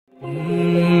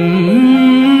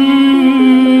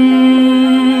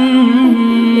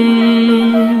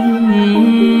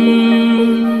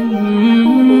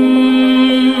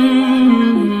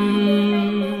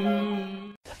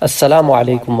السلام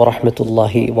علیکم ورحمۃ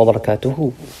اللہ وبرکاتہ۔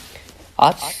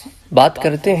 آج بات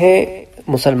کرتے ہیں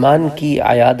مسلمان کی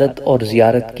عیادت اور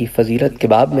زیارت کی فضیلت کے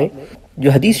باب میں۔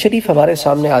 جو حدیث شریف ہمارے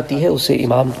سامنے آتی ہے اسے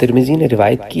امام ترمذی نے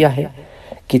روایت کیا ہے۔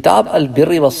 کتاب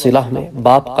البر والصلہ میں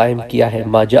باب قائم کیا ہے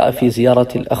ما جاء فی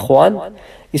زیارت الاخوان،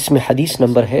 اس میں حدیث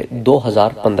نمبر ہے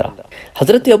 2015۔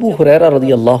 حضرت ابو ہریرہ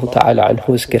رضی اللہ تعالی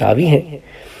عنہ اس کے راوی ہیں۔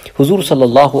 حضور صلی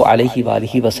اللہ علیہ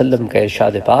وآلہ وسلم کا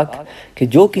ارشاد پاک کہ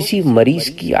جو کسی مریض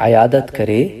کی عیادت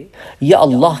کرے یا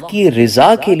اللہ کی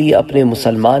رضا کے لیے اپنے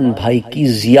مسلمان بھائی کی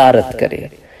زیارت کرے،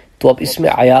 تو اب اس میں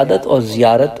عیادت اور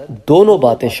زیارت دونوں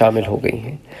باتیں شامل ہو گئی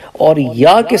ہیں، اور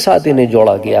یا کے ساتھ انہیں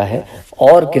جوڑا گیا ہے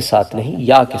اور کے ساتھ نہیں،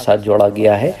 یا کے ساتھ جوڑا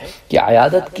گیا ہے کہ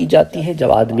عیادت کی جاتی ہے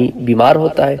جب آدمی بیمار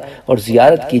ہوتا ہے اور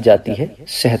زیارت کی جاتی ہے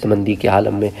صحت مندی کے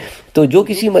عالم میں۔ تو جو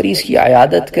کسی مریض کی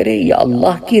عیادت کرے یا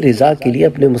اللہ کی رضا کے لیے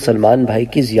اپنے مسلمان بھائی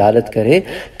کی زیارت کرے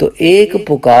تو ایک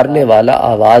پکارنے والا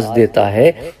آواز دیتا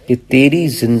ہے کہ تیری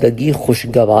زندگی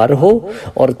خوشگوار ہو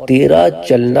اور تیرا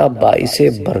چلنا باعث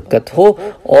برکت ہو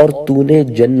اور تو نے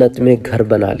جنت میں گھر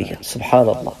بنا لیا۔ سبحان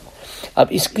اللہ۔ اب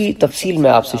اس کی تفصیل میں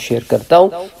آپ سے شیئر کرتا ہوں۔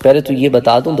 پہلے تو یہ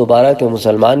بتا دوں دوبارہ کہ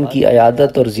مسلمان کی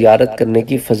عیادت اور زیارت کرنے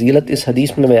کی فضیلت اس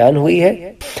حدیث میں بیان ہوئی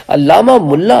ہے۔ علامہ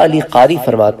ملا علی قاری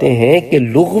فرماتے ہیں کہ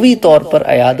لغوی طور پر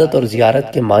عیادت اور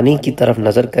زیارت کے معنی کی طرف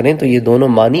نظر کریں تو یہ دونوں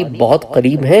معنی بہت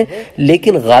قریب ہیں،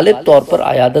 لیکن غالب طور پر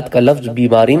عیادت کا لفظ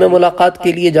بیماری میں ملاقات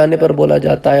کے لیے جانے پر بولا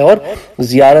جاتا ہے اور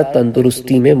زیارت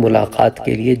تندرستی میں ملاقات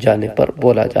کے لیے جانے پر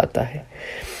بولا جاتا ہے۔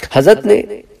 حضرت نے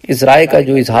اس رائے کا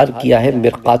جو اظہار کیا ہے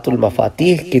مرقات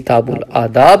المفاتیح کتاب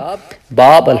الآداب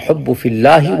باب الحب فی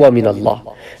اللہ ومن اللہ،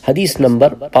 حدیث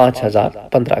نمبر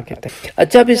 5015 کہتے ہیں۔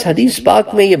 اچھا، اب اس حدیث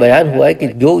پاک میں یہ بیان ہوا ہے کہ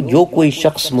جو کوئی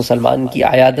شخص مسلمان کی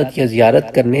عیادت یا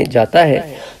زیارت کرنے جاتا ہے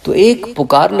تو ایک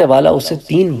پکارنے والا اسے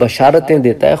 3 بشارتیں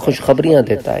دیتا ہے، خوشخبریاں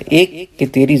دیتا ہے۔ ایک کہ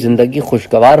تیری زندگی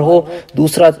خوشگوار ہو،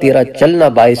 دوسرا تیرا چلنا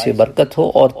باعث برکت ہو،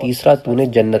 اور تیسرا تو نے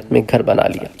جنت میں گھر بنا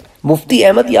لیا۔ مفتی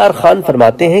احمد یار خان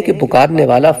فرماتے ہیں کہ پکارنے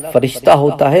والا فرشتہ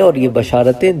ہوتا ہے اور یہ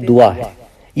بشارتیں دعا ہے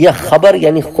یا خبر،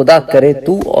 یعنی خدا کرے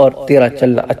تو اور تیرا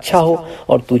چلنا اچھا ہو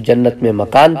اور تو جنت میں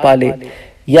مکان پالے،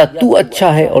 یا تو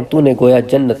اچھا ہے اور تو نے گویا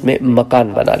جنت میں مکان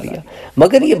بنا لیا۔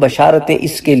 مگر یہ بشارتیں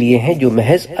اس کے لیے ہیں جو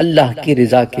محض اللہ کی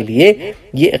رضا کے لیے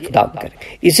یہ اقدام کرے۔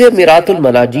 اسے میرات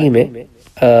المناجی میں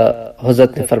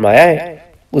حضرت نے فرمایا ہے،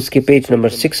 اس کے پیج نمبر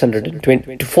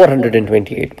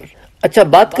 428 پر۔ اچھا،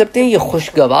 بات کرتے ہیں یہ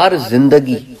خوشگوار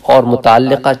زندگی اور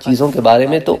متعلقہ چیزوں کے بارے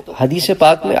میں۔ تو حدیث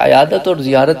پاک میں عیادت اور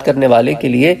زیارت کرنے والے کے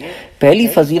لیے پہلی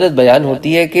فضیلت بیان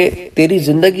ہوتی ہے کہ تیری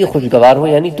زندگی خوشگوار ہو،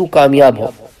 یعنی تو کامیاب ہو،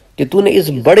 کہ تو نے اس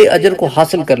بڑے اجر کو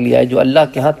حاصل کر لیا ہے جو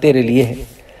اللہ کے ہاں تیرے لیے ہے،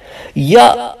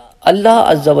 یا اللہ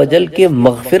عز و جل کے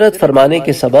مغفرت فرمانے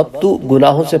کے سبب تو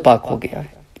گناہوں سے پاک ہو گیا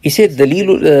ہے۔ اسے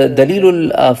دلیل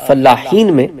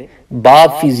الفلاحین میں باب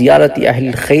فی زیارت اہل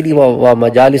الخیر و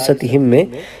مجالستہم میں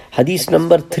حدیث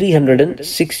نمبر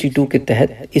 362 کے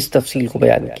تحت اس تفصیل کو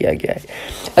بیان کیا گیا ہے۔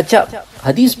 اچھا،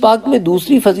 حدیث پاک میں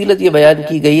دوسری فضیلت یہ بیان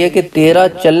کی گئی ہے کہ تیرا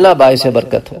چلنا باعث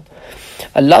برکت ہو۔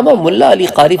 علامہ ملا علی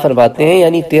قاری فرماتے ہیں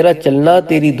یعنی تیرا چلنا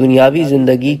تیری دنیاوی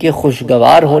زندگی کے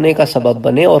خوشگوار ہونے کا سبب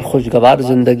بنے، اور خوشگوار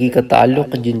زندگی کا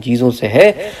تعلق جن چیزوں سے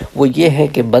ہے وہ یہ ہے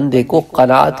کہ بندے کو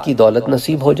قناعت کی دولت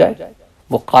نصیب ہو جائے،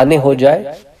 وہ قانع ہو جائے،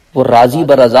 وہ راضی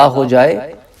برضا ہو جائے،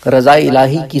 رضا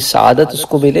الہی کی سعادت اس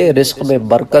کو ملے، رزق میں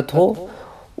برکت ہو،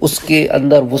 اس کے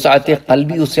اندر وسعت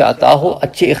قلبی اسے عطا ہو،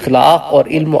 اچھے اخلاق اور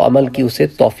علم و عمل کی اسے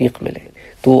توفیق ملے۔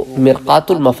 تو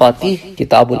مرقات المفاتیح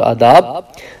کتاب الآداب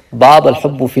باب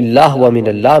الحب فی اللہ ومن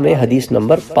اللہ میں حدیث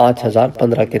نمبر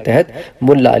 5015 کے تحت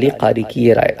ملا علی قاری کی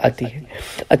یہ رائے آتی ہے۔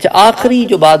 اچھا، آخری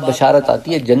جو بات بشارت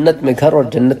آتی ہے جنت میں گھر اور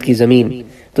جنت کی زمین،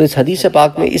 تو اس حدیث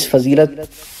پاک میں اس فضیلت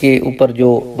کے اوپر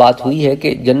جو بات ہوئی ہے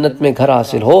کہ جنت میں گھر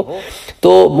حاصل ہو،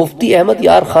 تو مفتی احمد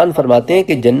یار خان فرماتے ہیں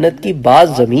کہ جنت کی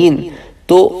بعض زمین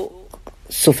تو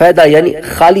سفیدہ یعنی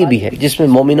خالی بھی ہے، جس میں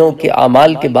مومنوں کے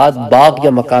اعمال کے بعد باغ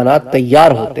یا مکانات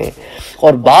تیار ہوتے ہیں،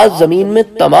 اور بعض زمین میں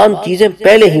تمام چیزیں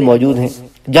پہلے ہی موجود ہیں۔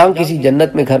 جہاں کسی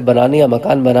جنت میں گھر بنانے یا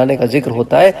مکان بنانے کا ذکر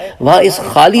ہوتا ہے وہاں اس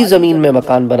خالی زمین میں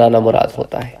مکان بنانا مراد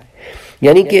ہوتا ہے،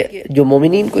 یعنی کہ جو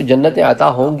مومنین کو جنتیں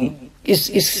عطا ہوں گی،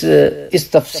 اس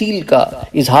تفصیل کا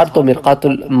اظہار تو مرقات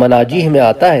المناجیح میں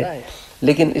آتا ہے،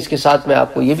 لیکن اس کے ساتھ میں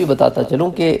آپ کو یہ بھی بتاتا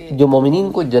چلوں کہ جو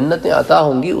مومنین کو جنتیں عطا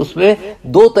ہوں گی اس میں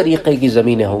 2 طریقے کی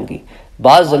زمینیں ہوں گی۔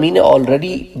 بعض زمینیں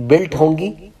آلریڈی بلٹ ہوں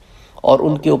گی اور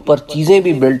ان کے اوپر چیزیں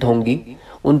بھی بلٹ ہوں گی،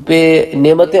 ان پہ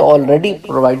نعمتیں آلریڈی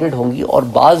پرووائیڈڈ ہوں گی، اور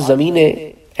بعض زمینیں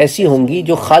ایسی ہوں گی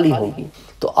جو خالی ہوں گی۔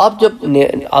 تو آپ جب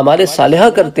اعمال صالحہ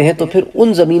کرتے ہیں تو پھر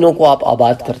ان زمینوں کو آپ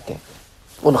آباد کرتے ہیں،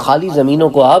 ان خالی زمینوں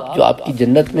کو آپ جو آپ کی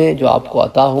جنت میں جو آپ کو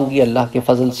عطا ہوں گی اللہ کے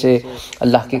فضل سے،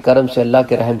 اللہ کے کرم سے، اللہ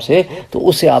کے رحم سے، تو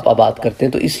اسے آپ آباد کرتے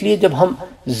ہیں۔ تو اس لیے جب ہم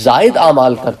زائد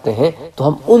اعمال کرتے ہیں تو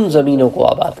ہم ان زمینوں کو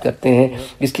آباد کرتے ہیں۔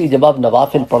 اس لیے جب آپ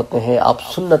نوافل پڑھتے ہیں، آپ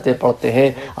سنتیں پڑھتے ہیں،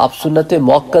 آپ سنت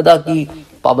موقدہ کی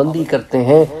پابندی کرتے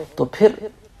ہیں، تو پھر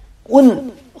ان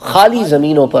خالی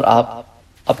زمینوں پر آپ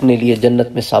اپنے لیے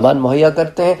جنت میں سامان مہیا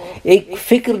کرتے ہیں۔ ایک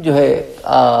فکر جو ہے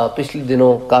پچھلے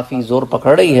دنوں کافی زور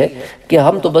پکڑ رہی ہے کہ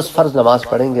ہم تو بس فرض نماز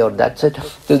پڑھیں گے اور دیٹس اٹ۔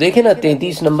 تو دیکھیں نا،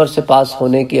 33 نمبر سے پاس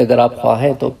ہونے کی اگر آپ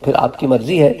خواہیں تو پھر آپ کی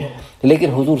مرضی ہے،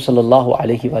 لیکن حضور صلی اللہ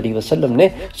علیہ وآلہ وسلم نے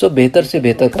بہتر سے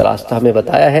بہتر کا راستہ ہمیں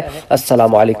بتایا ہے۔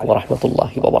 السلام علیکم ورحمۃ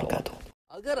اللہ وبرکاتہ۔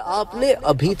 اگر آپ نے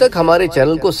ابھی تک ہمارے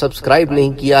چینل کو سبسکرائب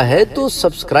نہیں کیا ہے تو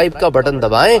سبسکرائب کا بٹن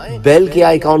دبائیں، بیل کے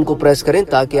آئیکن کو پریس کریں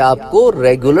تاکہ آپ کو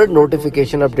ریگولر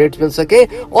نوٹیفیکیشن اپڈیٹس مل سکے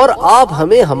اور آپ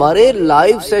ہمیں ہمارے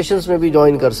لائیو سیشنز میں بھی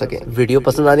جوائن کر سکیں۔ ویڈیو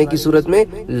پسند آنے کی صورت میں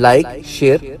لائک،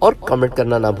 شیئر اور کمنٹ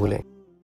کرنا نہ بھولیں۔